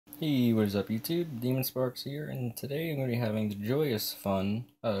Hey, what is up YouTube? Demon Sparks here, and today I'm going to be having the joyous fun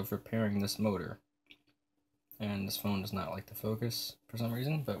of repairing this motor. And this phone does not like to focus for some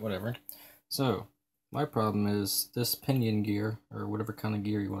reason, but whatever. So, my problem is this pinion gear, or whatever kind of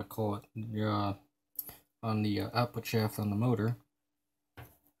gear you want to call it, on the output shaft on the motor.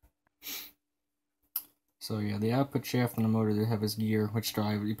 So yeah, the output shaft on the motor, they have this gear which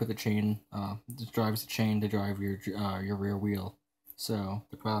you put the chain, this drives the chain to drive your rear wheel. So,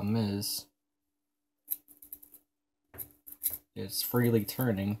 the problem is, it's freely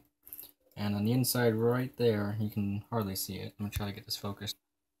turning, and on the inside right there, you can hardly see it. I'm going to try to get this focused.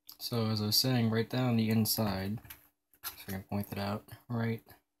 So as I was saying, right down the inside, so I can point it out, right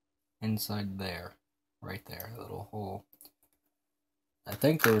inside there, right there, a little hole. I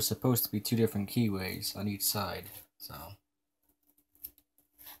think there was supposed to be two different keyways on each side, so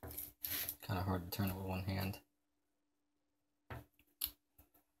kind of hard to turn it with one hand.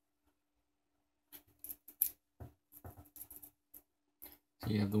 So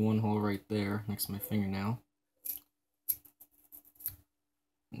you have the one hole right there next to my fingernail,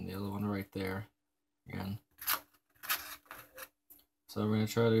 and the other one right there again. So we're going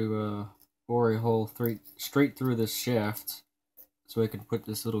to try to bore a hole straight through this shaft so I can put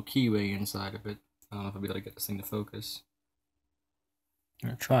this little keyway inside of it. I don't know if I'll be able to get this thing to focus. I'm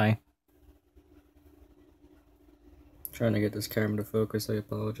going to try. Trying to get this camera to focus, I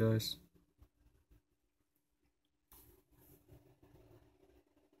apologize.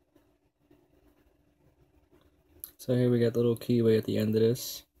 So here we got the little keyway at the end of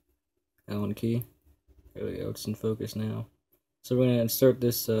this. Allen key. There we go, it's in focus now. So we're going to insert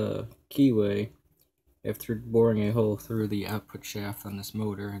this keyway after boring a hole through the output shaft on this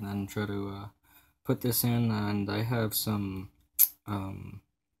motor, and then try to put this in. And I have some,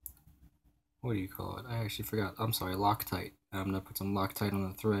 what do you call it? I actually forgot. I'm sorry, Loctite. I'm going to put some Loctite on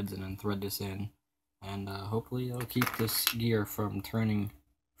the threads and then thread this in. And hopefully it'll keep this gear from turning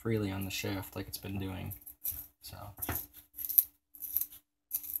freely on the shaft like it's been doing. So,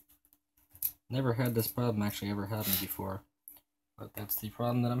 never had this problem actually ever happen before, but that's the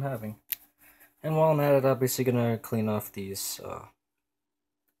problem that I'm having. And while I'm at it, I'm obviously gonna clean off these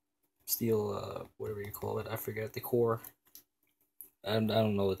steel, whatever you call it, I forget, the core. I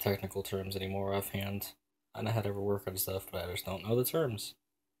don't know the technical terms anymore offhand. I know how to work on stuff, but I just don't know the terms.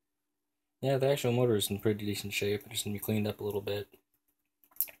 Yeah, the actual motor is in pretty decent shape. It just needs to be cleaned up a little bit.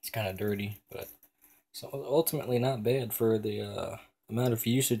 It's kind of dirty, but so ultimately not bad for the amount of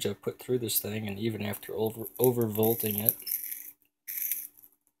usage I've put through this thing, and even after overvolting it,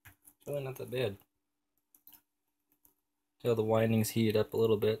 it's really not that bad. See how the windings heated up a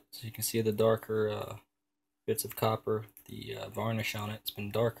little bit, so you can see the darker bits of copper, the varnish on it. It's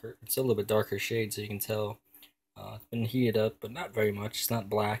been darker. It's a little bit darker shade, so you can tell it's been heated up, but not very much. It's not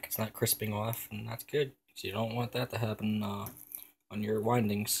black. It's not crisping off, and that's good. So you don't want that to happen on your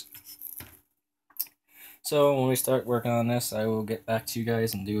windings. So when we start working on this, I will get back to you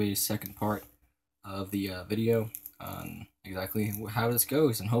guys and do a second part of the video on exactly how this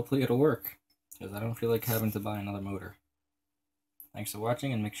goes, and hopefully it'll work, because I don't feel like having to buy another motor. Thanks for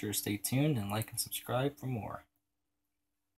watching, and make sure to stay tuned and like and subscribe for more.